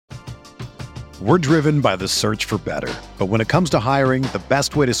We're driven by the search for better. But when it comes to hiring, the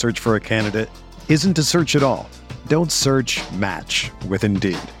best way to search for a candidate isn't to search at all. Don't search, match with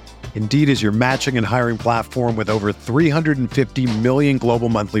Indeed. Indeed is your matching and hiring platform with over 350 million global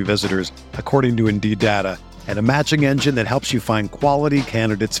monthly visitors, according to Indeed data, and a matching engine that helps you find quality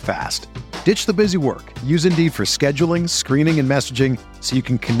candidates fast. Ditch the busy work. Use Indeed for scheduling, screening, and messaging so you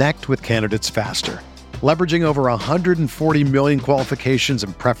can connect with candidates faster. Leveraging over 140 million qualifications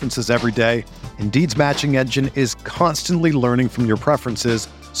and preferences every day, Indeed's matching engine is constantly learning from your preferences,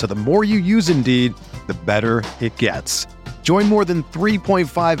 so the more you use Indeed, the better it gets. Join more than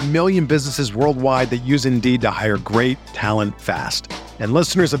 3.5 million businesses worldwide that use Indeed to hire great talent fast. And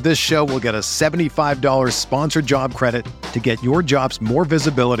listeners of this show will get a $75 sponsored job credit to get your jobs more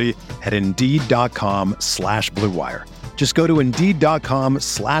visibility at Indeed.com/Blue Wire. Just go to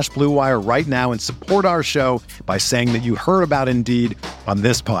Indeed.com/Blue Wire right now and support our show by saying that you heard about Indeed on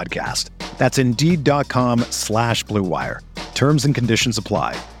this podcast. That's Indeed.com/Blue Wire. Terms and conditions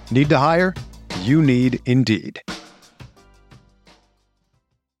apply. Need to hire? You need Indeed.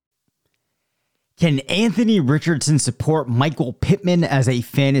 Can Anthony Richardson support Michael Pittman as a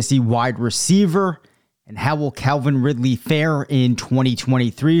fantasy wide receiver? And how will Calvin Ridley fare in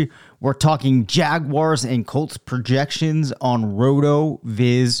 2023? We're talking Jaguars and Colts projections on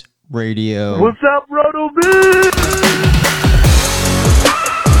RotoViz Radio. What's up, RotoViz?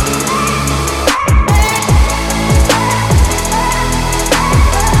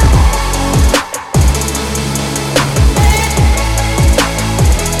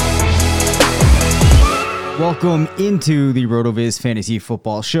 Welcome into the RotoViz Fantasy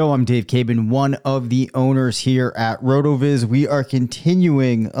Football Show. I'm Dave Cabin, one of the owners here at RotoViz. We are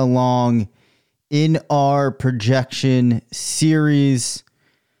continuing along in our projection series.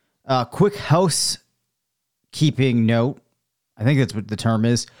 Quick housekeeping note. I think that's what the term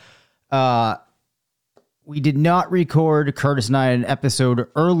is. We did not record, Curtis and I, an episode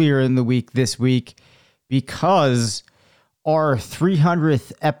earlier in the week this week because our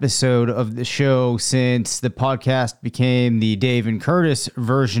 300th episode of the show, since the podcast became the Dave and Curtis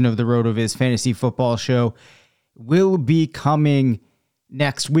version of the RotoViz Fantasy Football Show, will be coming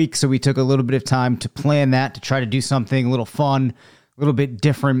next week. So we took a little bit of time to plan that, to try to do something a little fun, a little bit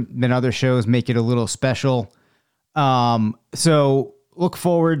different than other shows, make it a little special. So look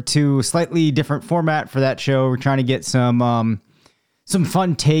forward to a slightly different format for that show. We're trying to get some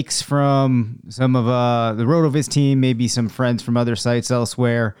fun takes from some of the RotoViz team, maybe some friends from other sites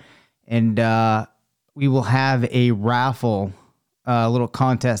elsewhere. And we will have a raffle, a little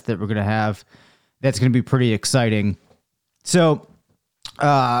contest that we're going to have. That's going to be pretty exciting. So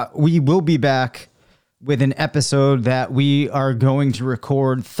we will be back with an episode that we are going to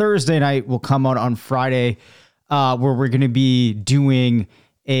record Thursday night. Will come out on Friday, where we're going to be doing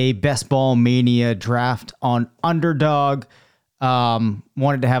a Best Ball Mania draft on Underdog.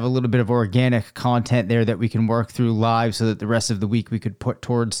 Wanted to have a little bit of organic content there that we can work through live so that the rest of the week we could put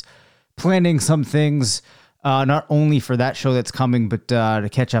towards planning some things, not only for that show that's coming, but to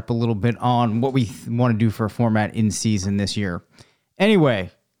catch up a little bit on what we want to do for a format in season this year.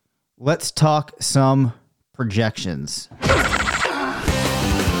 Anyway, let's talk some projections.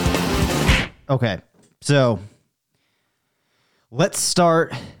 Okay, so let's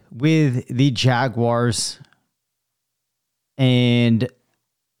start with the Jaguars and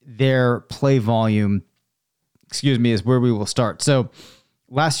their play volume, is where we will start. So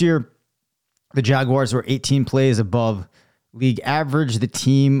last year, the Jaguars were 18 plays above league average. The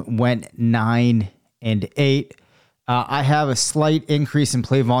team went 9-8. I have a slight increase in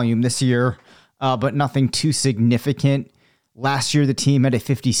play volume this year, but nothing too significant. Last year, the team had a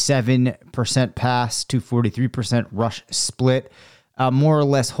 57% pass to 43% rush split, more or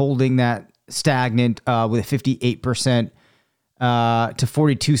less holding that stagnant with a 58% to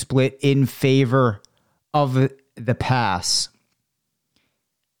 42 split in favor of the pass.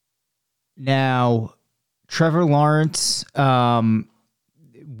 Now, Trevor Lawrence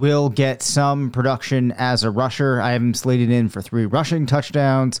will get some production as a rusher. I have him slated in for 3 rushing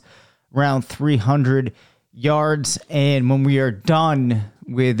touchdowns, around 300 yards. And when we are done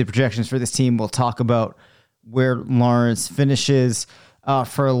with the projections for this team, we'll talk about where Lawrence finishes.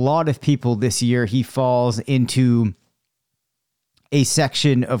 For a lot of people this year, he falls into a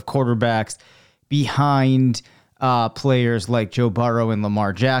section of quarterbacks behind players like Joe Burrow and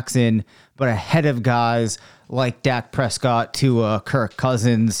Lamar Jackson, but ahead of guys like Dak Prescott to Kirk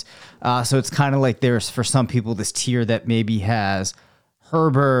Cousins. So it's kind of like there's, for some people, this tier that maybe has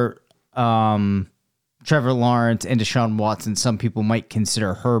Herbert, Trevor Lawrence, and Deshaun Watson. Some people might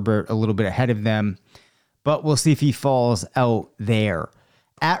consider Herbert a little bit ahead of them, but we'll see if he falls out there.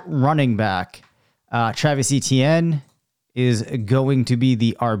 At running back, Travis Etienne is going to be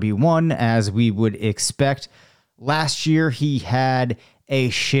the RB1, as we would expect. Last year, he had a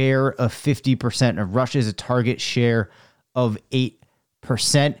share of 50% of rushes, a target share of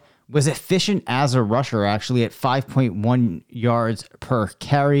 8%. Was efficient as a rusher, actually, at 5.1 yards per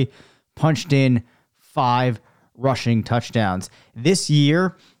carry, punched in 5 rushing touchdowns. This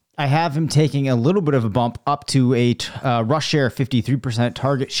year, I have him taking a little bit of a bump up to a rush share of 53%,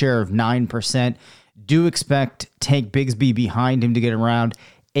 target share of 9%. Do expect Tank Bigsby behind him to get around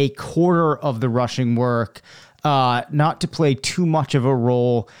a quarter of the rushing work, not to play too much of a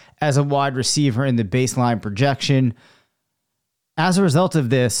role as a wide receiver in the baseline projection. As a result of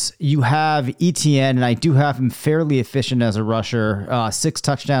this, you have ETN, and I do have him fairly efficient as a rusher, 6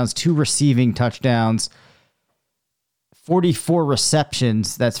 touchdowns, 2 receiving touchdowns, 44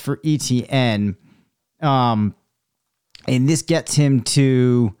 receptions. That's for ETN. And this gets him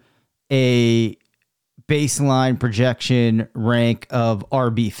to a baseline projection rank of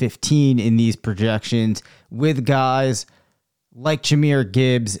RB15 in these projections, with guys like Jahmyr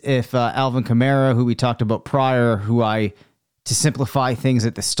Gibbs, if Alvin Kamara, who we talked about prior, who I, to simplify things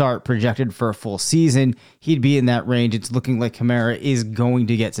at the start, projected for a full season, he'd be in that range. It's looking like Kamara is going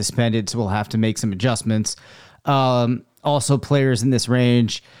to get suspended, so we'll have to make some adjustments. Also, players in this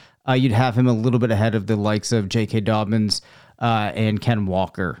range, you'd have him a little bit ahead of the likes of J.K. Dobbins and Ken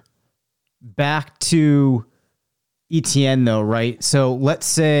Walker. Back to ETN, though, right? So let's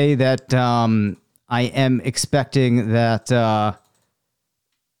say that I am expecting that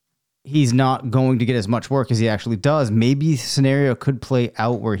he's not going to get as much work as he actually does. Maybe the scenario could play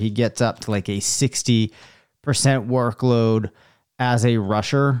out where he gets up to like a 60% workload as a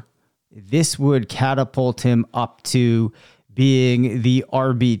rusher. This would catapult him up to being the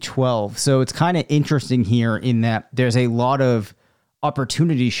RB12. So it's kind of interesting here in that there's a lot of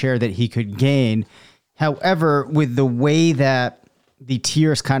opportunity share that he could gain. However, with the way that the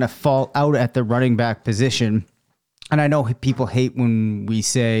tiers kind of fall out at the running back position, and I know people hate when we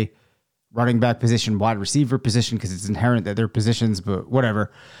say running back position, wide receiver position, because it's inherent that they're positions, but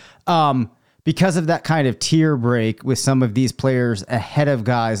whatever. Because of that kind of tier break with some of these players ahead of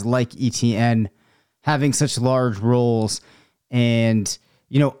guys like ETN having such large roles and,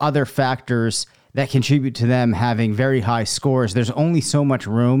 other factors that contribute to them having very high scores, there's only so much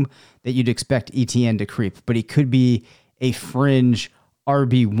room that you'd expect ETN to creep, but he could be a fringe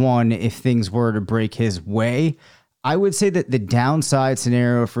RB1 if things were to break his way. I would say that the downside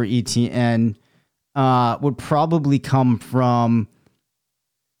scenario for ETN would probably come from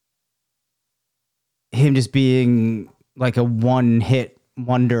him just being like a one-hit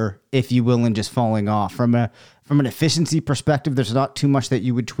wonder, if you will, and just falling off. From an efficiency perspective, there's not too much that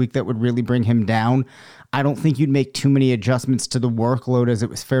you would tweak that would really bring him down. I don't think you'd make too many adjustments to the workload, as it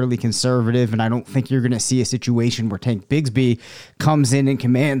was fairly conservative, and I don't think you're going to see a situation where Tank Bigsby comes in and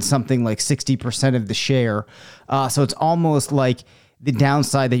commands something like 60% of the share. So it's almost like the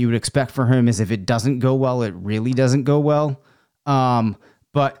downside that you would expect for him is if it doesn't go well, it really doesn't go well.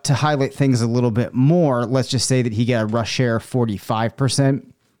 But to highlight things a little bit more, let's just say that he got a rush share of 45%.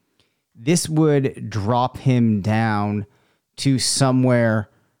 This would drop him down to somewhere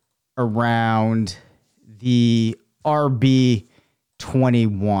around the RB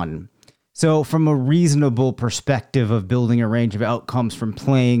 21. So from a reasonable perspective of building a range of outcomes from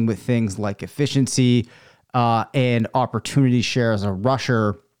playing with things like efficiency and opportunity share as a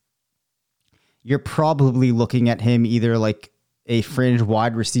rusher, you're probably looking at him either like a fringe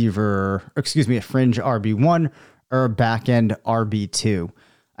wide receiver, a fringe RB1 or a back end RB2.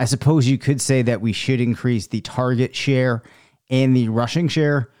 I suppose you could say that we should increase the target share and the rushing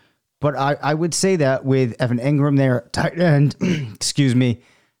share, but I would say that with Evan Engram there at tight end,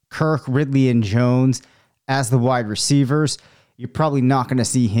 Kirk, Ridley, and Jones as the wide receivers, you're probably not going to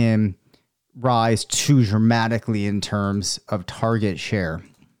see him rise too dramatically in terms of target share.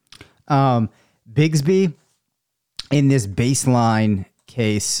 Bigsby, in this baseline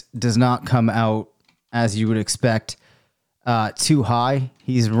case, does not come out as you would expect too high.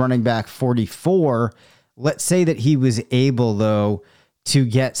 He's running back 44. Let's say that he was able, though, to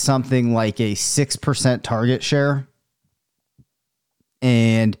get something like a 6% target share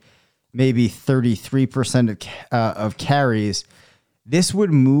and maybe 33% of carries. This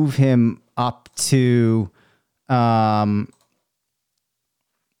would move him up to running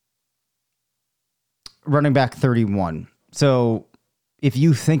back 31. So if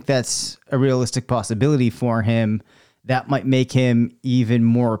you think that's a realistic possibility for him, that might make him even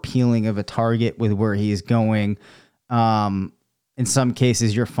more appealing of a target with where he's going. In some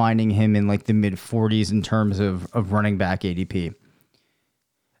cases, you're finding him in like the mid 40s in terms of running back ADP.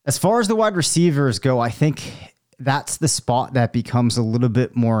 As far as the wide receivers go, I think that's the spot that becomes a little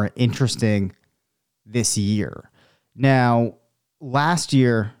bit more interesting this year. Now, last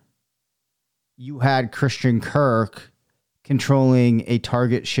year, you had Christian Kirk controlling a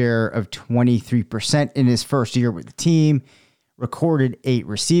target share of 23% in his first year with the team, recorded 8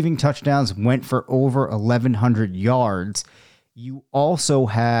 receiving touchdowns, went for over 1,100 yards. You also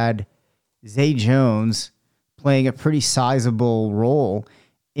had Zay Jones playing a pretty sizable role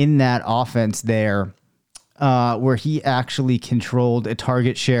in that offense there, where he actually controlled a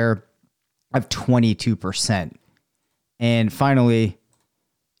target share of 22%. And finally,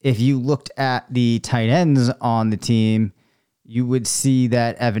 if you looked at the tight ends on the team, you would see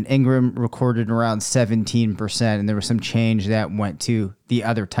that Evan Ingram recorded around 17%, and there was some change that went to the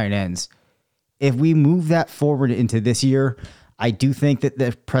other tight ends. If we move that forward into this year, I do think that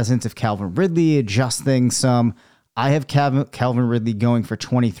the presence of Calvin Ridley adjusts things some. I have Calvin Ridley going for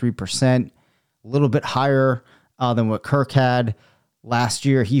 23%, a little bit higher than what Kirk had last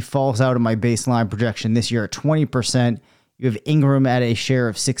year. He falls out of my baseline projection this year at 20%. You have Ingram at a share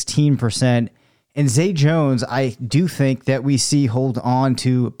of 16%. And Zay Jones, I do think that we see hold on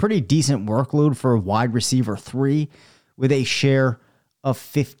to a pretty decent workload for a wide receiver 3 with a share of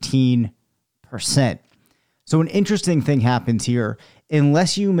 15%. So an interesting thing happens here.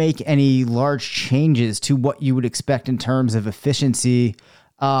 Unless you make any large changes to what you would expect in terms of efficiency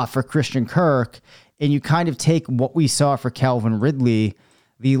for Christian Kirk, and you kind of take what we saw for Calvin Ridley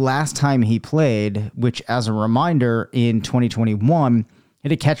the last time he played, which as a reminder in 2021,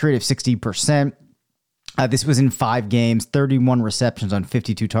 hit a catch rate of 60%. This was in 5 games, 31 receptions on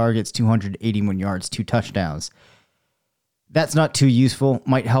 52 targets, 281 yards, 2 touchdowns. That's not too useful.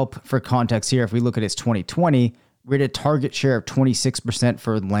 Might help for context here. If we look at his 2020, we had a target share of 26%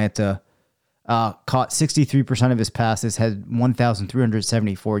 for Atlanta. Caught 63% of his passes, had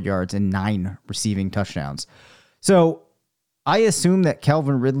 1,374 yards and 9 receiving touchdowns. So I assume that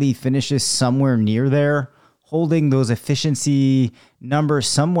Calvin Ridley finishes somewhere near there, holding those efficiency numbers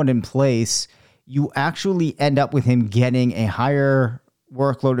somewhat in place. You actually end up with him getting a higher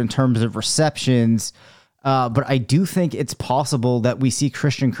workload in terms of receptions. But I do think it's possible that we see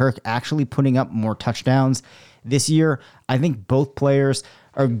Christian Kirk actually putting up more touchdowns this year. I think both players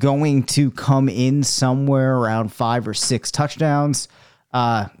are going to come in somewhere around 5 or 6 touchdowns,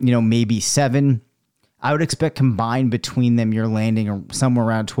 maybe 7. I would expect combined between them, you're landing somewhere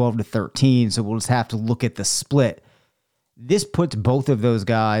around 12 to 13. So we'll just have to look at the split. This puts both of those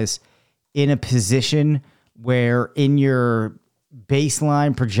guys in a position where in your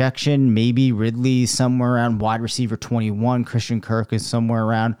baseline projection, maybe Ridley somewhere around wide receiver 21, Christian Kirk is somewhere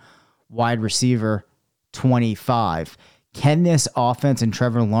around wide receiver 25. Can this offense and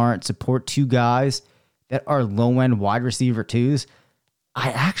Trevor Lawrence support 2 guys that are low-end wide receiver 2s?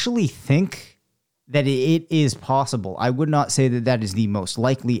 I actually think that it is possible. I would not say that that is the most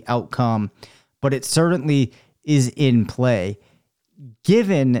likely outcome, but it certainly is in play.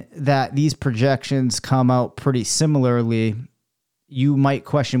 Given that these projections come out pretty similarly, you might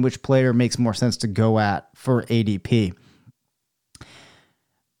question which player makes more sense to go at for ADP.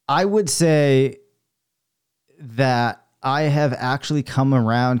 I would say that I have actually come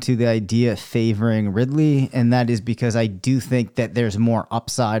around to the idea of favoring Ridley, and that is because I do think that there's more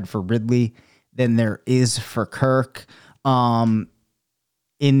upside for Ridley than there is for Kirk in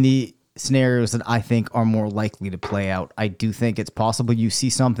the scenarios that I think are more likely to play out. I do think it's possible you see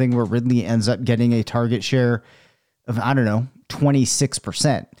something where Ridley ends up getting a target share of,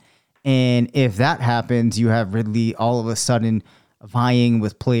 26%. And if that happens, you have Ridley all of a sudden vying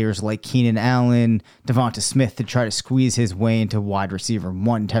with players like Keenan Allen, Devonta Smith to try to squeeze his way into wide receiver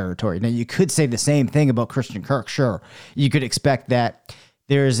 1 territory. Now, you could say the same thing about Christian Kirk. Sure, you could expect that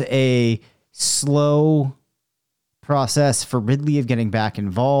there's a slow process for Ridley of getting back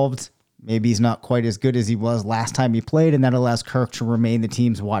involved. Maybe he's not quite as good as he was last time he played, and that allows Kirk to remain the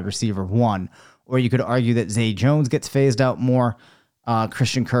team's wide receiver 1. Or you could argue that Zay Jones gets phased out more.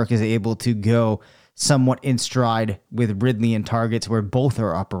 Christian Kirk is able to go somewhat in stride with Ridley in targets where both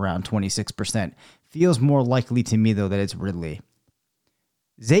are up around 26%. Feels more likely to me, though, that it's Ridley.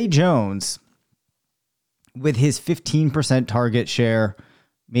 Zay Jones, with his 15% target share,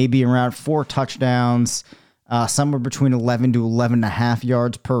 maybe around 4 touchdowns, somewhere between 11 to 11.5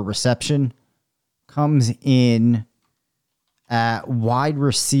 yards per reception, comes in at wide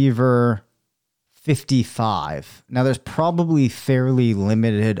receiver 55. Now, there's probably fairly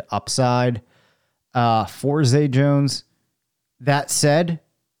limited upside for Zay Jones. That said,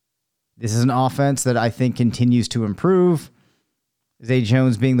 this is an offense that I think continues to improve. Zay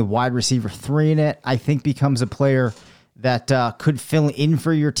Jones being the wide receiver 3 in it, I think becomes a player that could fill in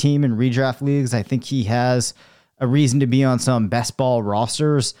for your team in redraft leagues. I think he has a reason to be on some best ball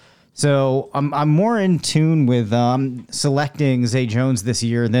rosters. So I'm more in tune with selecting Zay Jones this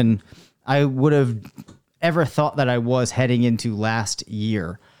year than I would have ever thought that I was heading into last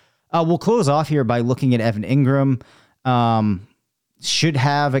year. We'll close off here by looking at Evan Ingram. Should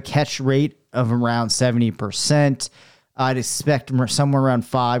have a catch rate of around 70%. I'd expect somewhere around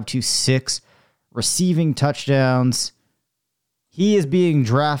 5 to 6 receiving touchdowns. He is being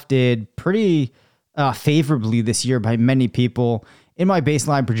drafted pretty favorably this year by many people. In my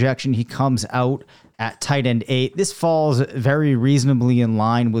baseline projection, he comes out at tight end 8. This falls very reasonably in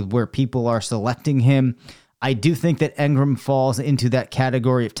line with where people are selecting him. I do think that Ingram falls into that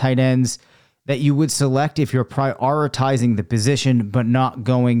category of tight ends that you would select if you're prioritizing the position, but not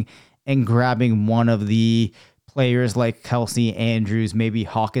going and grabbing one of the players like Kelsey, Andrews, maybe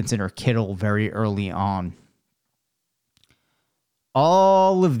Hawkinson or Kittle very early on.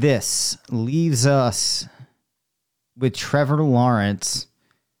 All of this leaves us with Trevor Lawrence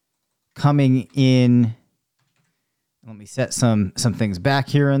coming in. Let me set some things back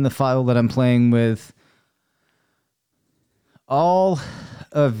here in the file that I'm playing with. All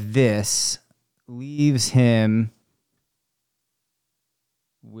of this leaves him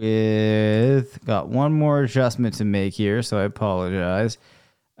with, got one more adjustment to make here, so I apologize.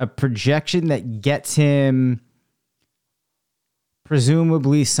 A projection that gets him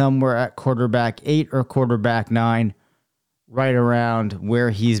presumably somewhere at quarterback 8 or quarterback 9, right around where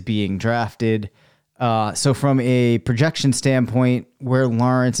he's being drafted. So from a projection standpoint, where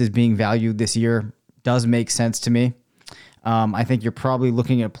Lawrence is being valued this year does make sense to me. I think you're probably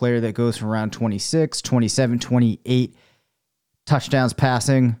looking at a player that goes from around 26, 27, 28 touchdowns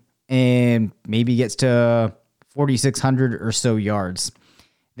passing and maybe gets to 4,600 or so yards.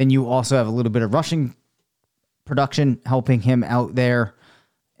 Then you also have a little bit of rushing production helping him out there.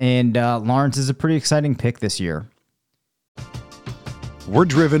 And Lawrence is a pretty exciting pick this year. We're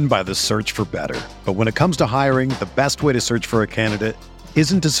driven by the search for better. But when it comes to hiring, the best way to search for a candidate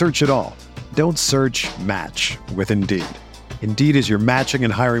isn't to search at all. Don't search, match with Indeed. Indeed is your matching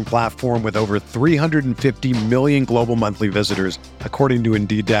and hiring platform with over 350 million global monthly visitors, according to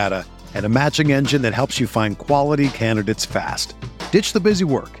Indeed data, and a matching engine that helps you find quality candidates fast. Ditch the busy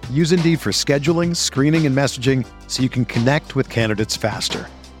work. Use Indeed for scheduling, screening, and messaging so you can connect with candidates faster.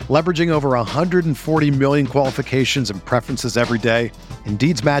 Leveraging over 140 million qualifications and preferences every day,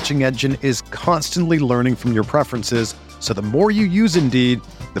 Indeed's matching engine is constantly learning from your preferences, so the more you use Indeed,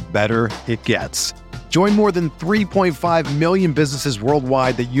 the better it gets. Join more than 3.5 million businesses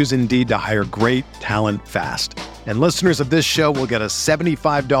worldwide that use Indeed to hire great talent fast. And listeners of this show will get a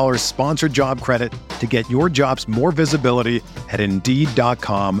 $75 sponsored job credit to get your jobs more visibility at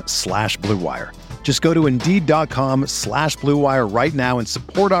Indeed.com/Blue Wire. Just go to Indeed.com/Blue Wire right now and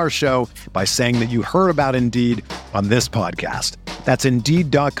support our show by saying that you heard about Indeed on this podcast. That's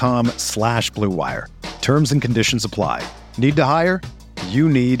Indeed.com/Blue Wire. Terms and conditions apply. Need to hire? You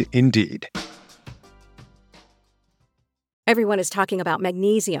need Indeed. Everyone is talking about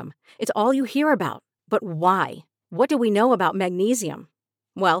magnesium. It's all you hear about. But why? What do we know about magnesium?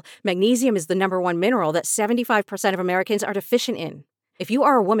 Well, magnesium is the number one mineral that 75% of Americans are deficient in. If you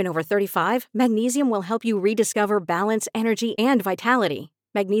are a woman over 35, magnesium will help you rediscover balance, energy, and vitality.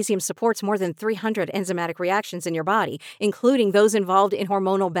 Magnesium supports more than 300 enzymatic reactions in your body, including those involved in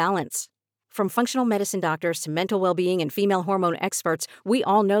hormonal balance. From functional medicine doctors to mental well-being and female hormone experts, we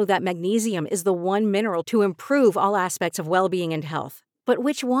all know that magnesium is the one mineral to improve all aspects of well-being and health. But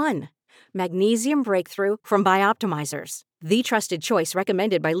which one? Magnesium Breakthrough from Bioptimizers, the trusted choice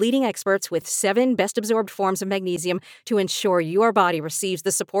recommended by leading experts with 7 best-absorbed forms of magnesium to ensure your body receives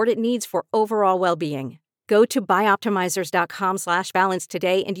the support it needs for overall well-being. Go to bioptimizers.com/balance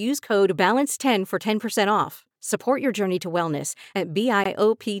today and use code BALANCE10 for 10% off. Support your journey to wellness at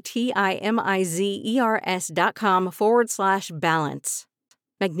bioptimizers.com/balance.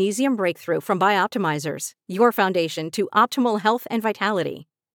 Magnesium Breakthrough from Bioptimizers, your foundation to optimal health and vitality.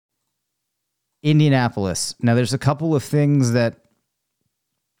 Indianapolis. Now, there's a couple of things that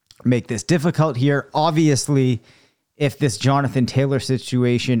make this difficult here. Obviously, if this Jonathan Taylor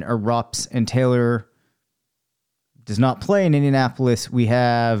situation erupts and Taylor does not play in Indianapolis, we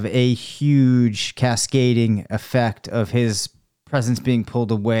have a huge cascading effect of his presence being pulled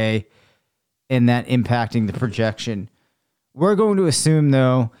away and that impacting the projection. We're going to assume,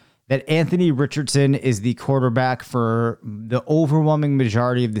 though, that Anthony Richardson is the quarterback for the overwhelming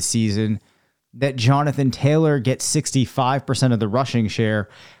majority of the season, that Jonathan Taylor gets 65% of the rushing share,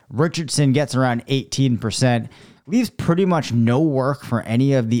 Richardson gets around 18%, leaves pretty much no work for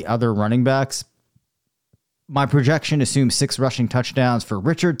any of the other running backs. My projection assumes 6 rushing touchdowns for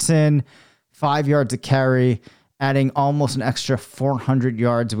Richardson, 5 yards a carry, adding almost an extra 400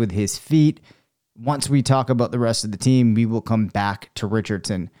 yards with his feet. Once we talk about the rest of the team, we will come back to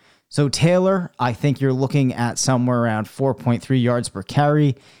Richardson. So Taylor, I think you're looking at somewhere around 4.3 yards per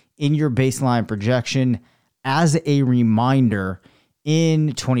carry in your baseline projection. As a reminder,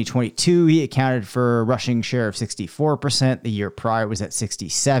 in 2022, he accounted for a rushing share of 64%. The year prior was at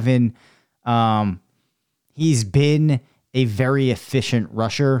 67%. He's been a very efficient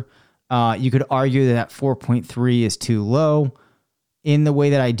rusher. You could argue that 4.3 is too low. In the way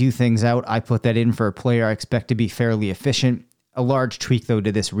that I do things out, I put that in for a player I expect to be fairly efficient. A large tweak, though,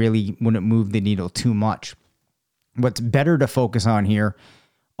 to this really wouldn't move the needle too much. What's better to focus on here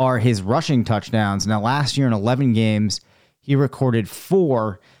are his rushing touchdowns. Now, last year in 11 games, he recorded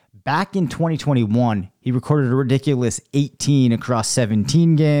 4. Back in 2021, he recorded a ridiculous 18 across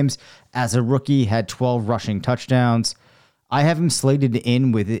 17 games. As a rookie, had 12 rushing touchdowns. I have him slated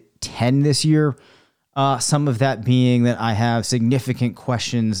in with 10 this year. Some of that being that I have significant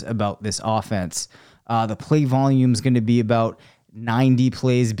questions about this offense. The play volume is going to be about 90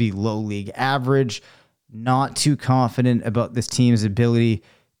 plays below league average. Not too confident about this team's ability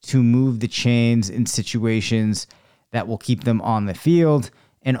to move the chains in situations that will keep them on the field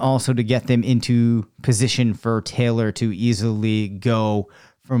and also to get them into position for Taylor to easily go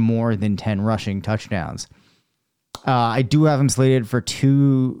for more than 10 rushing touchdowns. I do have him slated for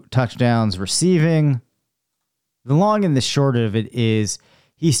 2 touchdowns receiving. The long and the short of it is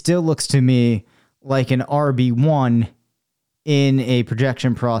he still looks to me like an RB1 in a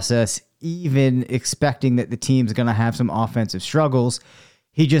projection process, even expecting that the team's going to have some offensive struggles.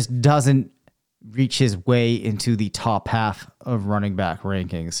 He just doesn't reach his way into the top half of running back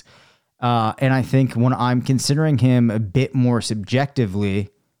rankings. And I think when I'm considering him a bit more subjectively,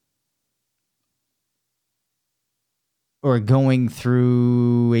 or going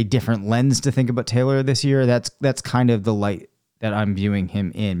through a different lens to think about Taylor this year, that's kind of the light that I'm viewing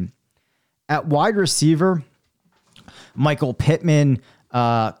him in. At wide receiver, Michael Pittman,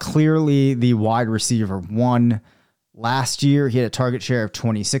 clearly the wide receiver 1. Last year, he had a target share of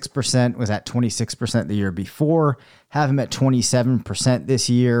 26%, was at 26% the year before. Have him at 27% this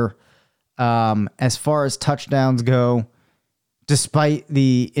year. As far as touchdowns go, despite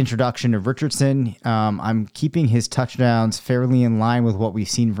the introduction of Richardson, I'm keeping his touchdowns fairly in line with what we've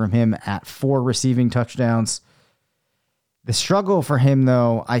seen from him at 4 receiving touchdowns. The struggle for him,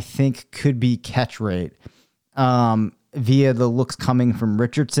 though, I think could be catch rate via the looks coming from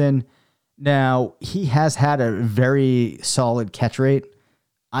Richardson. Now, he has had a very solid catch rate.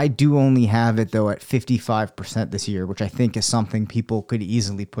 I do only have it, though, at 55% this year, which I think is something people could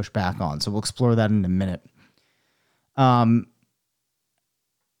easily push back on. So we'll explore that in a minute.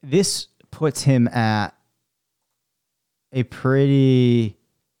 This puts him at a pretty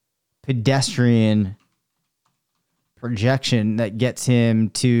pedestrian projection that gets him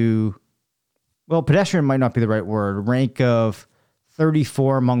to, well, pedestrian might not be the right word, rank of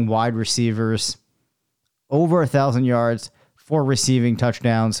 34 among wide receivers, over 1,000 yards, 4 receiving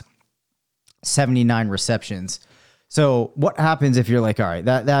touchdowns, 79 receptions. So what happens if you're like, all right,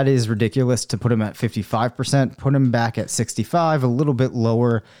 that is ridiculous to put him at 55%, put him back at 65, a little bit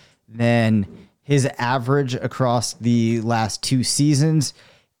lower than his average across the last 2 seasons.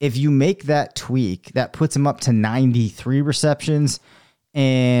 If you make that tweak, that puts him up to 93 receptions.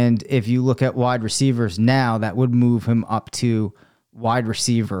 And if you look at wide receivers now, that would move him up to wide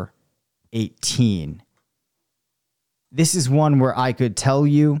receiver 18. This is one where I could tell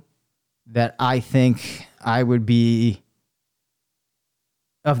you that I think I would be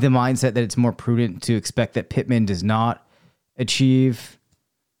of the mindset that it's more prudent to expect that Pittman does not achieve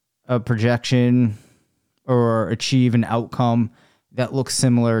a projection or achieve an outcome that looks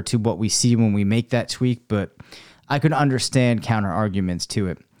similar to what we see when we make that tweak, but I could understand counter arguments to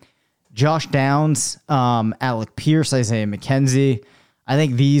it. Josh Downs, Alec Pierce, Isaiah McKenzie, I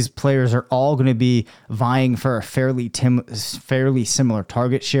think these players are all going to be vying for a fairly similar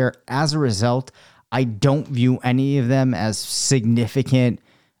target share. As a result, I don't view any of them as significant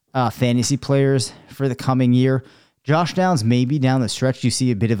fantasy players for the coming year. Josh Downs, maybe down the stretch, you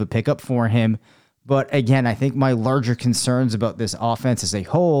see a bit of a pickup for him. But again, I think my larger concerns about this offense as a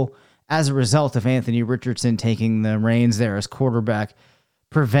whole, as a result of Anthony Richardson taking the reins there as quarterback,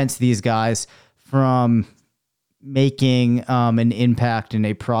 prevents these guys from making an impact in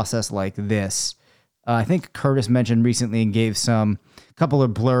a process like this. I think Curtis mentioned recently and gave some couple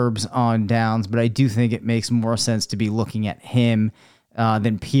of blurbs on Downs, but I do think it makes more sense to be looking at him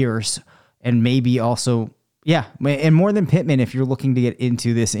than Pierce, and maybe also, and more than Pittman if you're looking to get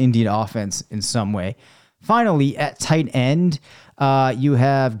into this Indian offense in some way. Finally, at tight end, you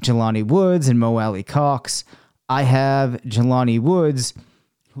have Jelani Woods and Mo Alley Cox. I have Jelani Woods,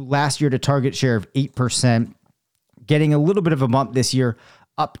 who last year had a target share of 8%, getting a little bit of a bump this year,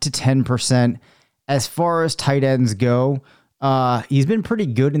 up to 10%. As far as tight ends go, he's been pretty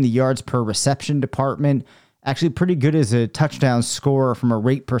good in the yards per reception department. Actually pretty good as a touchdown scorer from a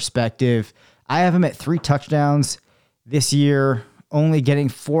rate perspective. I have him at 3 touchdowns this year, only getting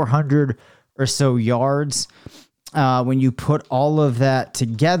 400 or so yards. When you put all of that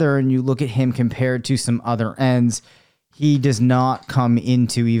together and you look at him compared to some other ends, he does not come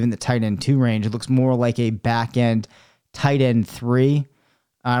into even the tight end 2 range. It looks more like a back end tight end 3.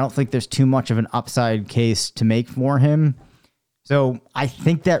 I don't think there's too much of an upside case to make for him. So I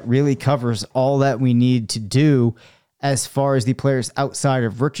think that really covers all that we need to do as far as the players outside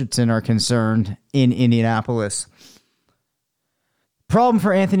of Richardson are concerned in Indianapolis. Problem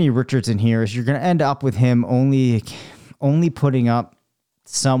for Anthony Richardson here is you're going to end up with him only putting up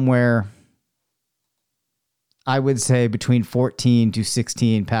somewhere, I would say, between 14 to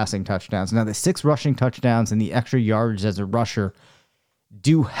 16 passing touchdowns. Now, the 6 rushing touchdowns and the extra yardage as a rusher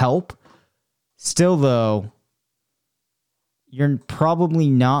do help. Still, though, you're probably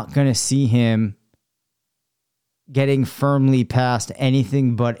not going to see him getting firmly past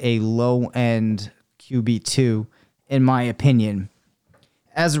anything but a low-end QB2, in my opinion.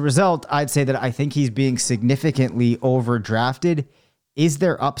 As a result, I'd say that I think he's being significantly overdrafted. Is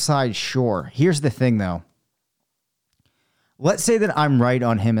there upside? Sure. Here's the thing, though. Let's say that I'm right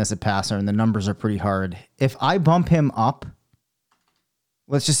on him as a passer, and the numbers are pretty hard. If I bump him up,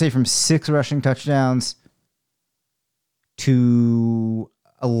 let's just say from 6 rushing touchdowns to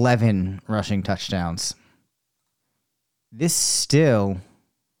 11 rushing touchdowns, this still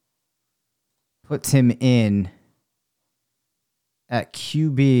puts him in at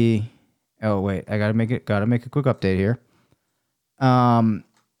QB. Oh wait, I gotta make a quick update here. I'm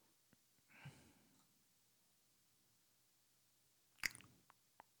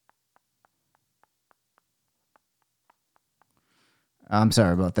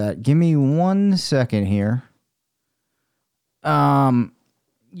sorry about that. Give me 1 second here.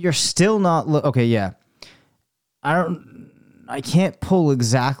 You're still not okay, yeah. I can't pull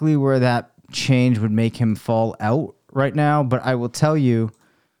exactly where that change would make him fall out right now, but I will tell you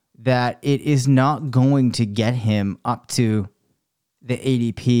that it is not going to get him up to the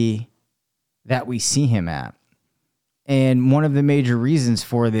ADP that we see him at. And one of the major reasons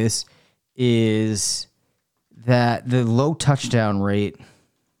for this is that the low touchdown rate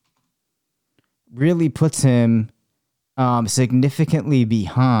really puts him significantly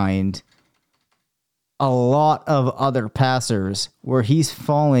behind a lot of other passers where he's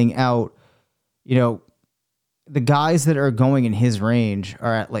falling out. You know, the guys that are going in his range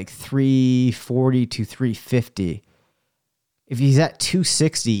are at like 340 to 350. If he's at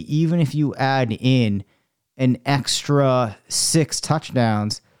 260, even if you add in an extra 6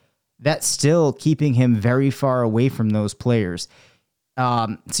 touchdowns, that's still keeping him very far away from those players.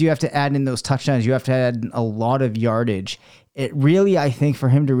 So you have to add in those touchdowns. You have to add a lot of yardage. It really, I think, for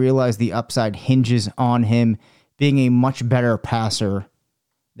him to realize the upside hinges on him being a much better passer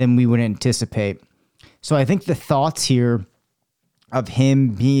than we would anticipate. So I think the thoughts here of him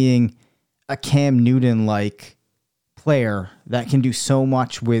being a Cam Newton-like player that can do so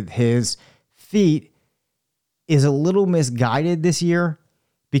much with his feet is a little misguided this year,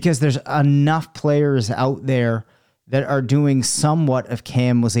 because there's enough players out there that are doing somewhat of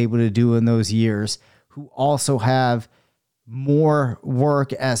Cam was able to do in those years, who also have more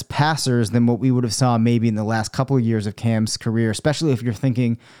work as passers than what we would have saw maybe in the last couple of years of Cam's career, especially if you're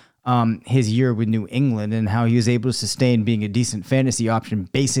thinking his year with New England and how he was able to sustain being a decent fantasy option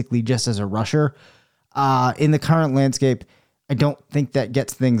basically just as a rusher. In the current landscape, I don't think that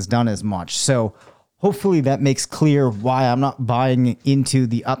gets things done as much. So hopefully that makes clear why I'm not buying into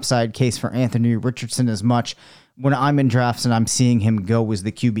the upside case for Anthony Richardson as much when I'm in drafts and I'm seeing him go as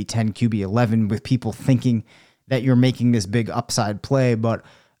the QB 10, QB 11 with people thinking that you're making this big upside play. But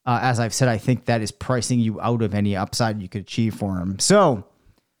as I've said, I think that is pricing you out of any upside you could achieve for him. So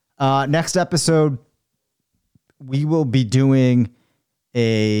next episode, we will be doing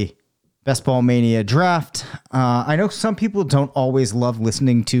a Best Ball Mania draft. I know some people don't always love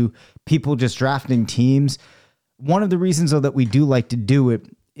listening to people just drafting teams. One of the reasons, though, that we do like to do it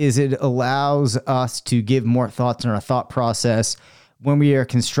is it allows us to give more thoughts on our thought process when we are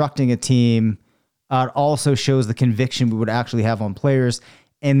constructing a team. It also shows the conviction we would actually have on players.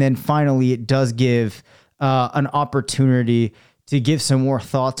 And then finally, it does give an opportunity to give some more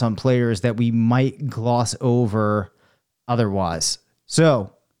thoughts on players that we might gloss over otherwise.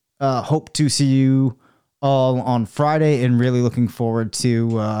 So, hope to see you all on Friday, and really looking forward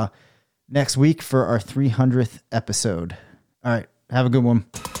to next week for our 300th episode. All right, have a good one.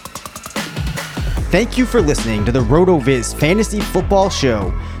 Thank you for listening to the RotoViz Fantasy Football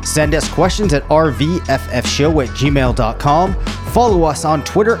Show. Send us questions at rvffshow@gmail.com. Follow us on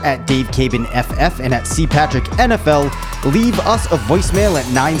Twitter at DaveCabinFF and at CPatrickNFL. Leave us a voicemail at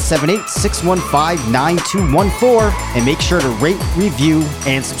 978-615-9214 and make sure to rate, review,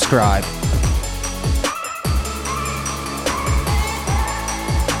 and subscribe.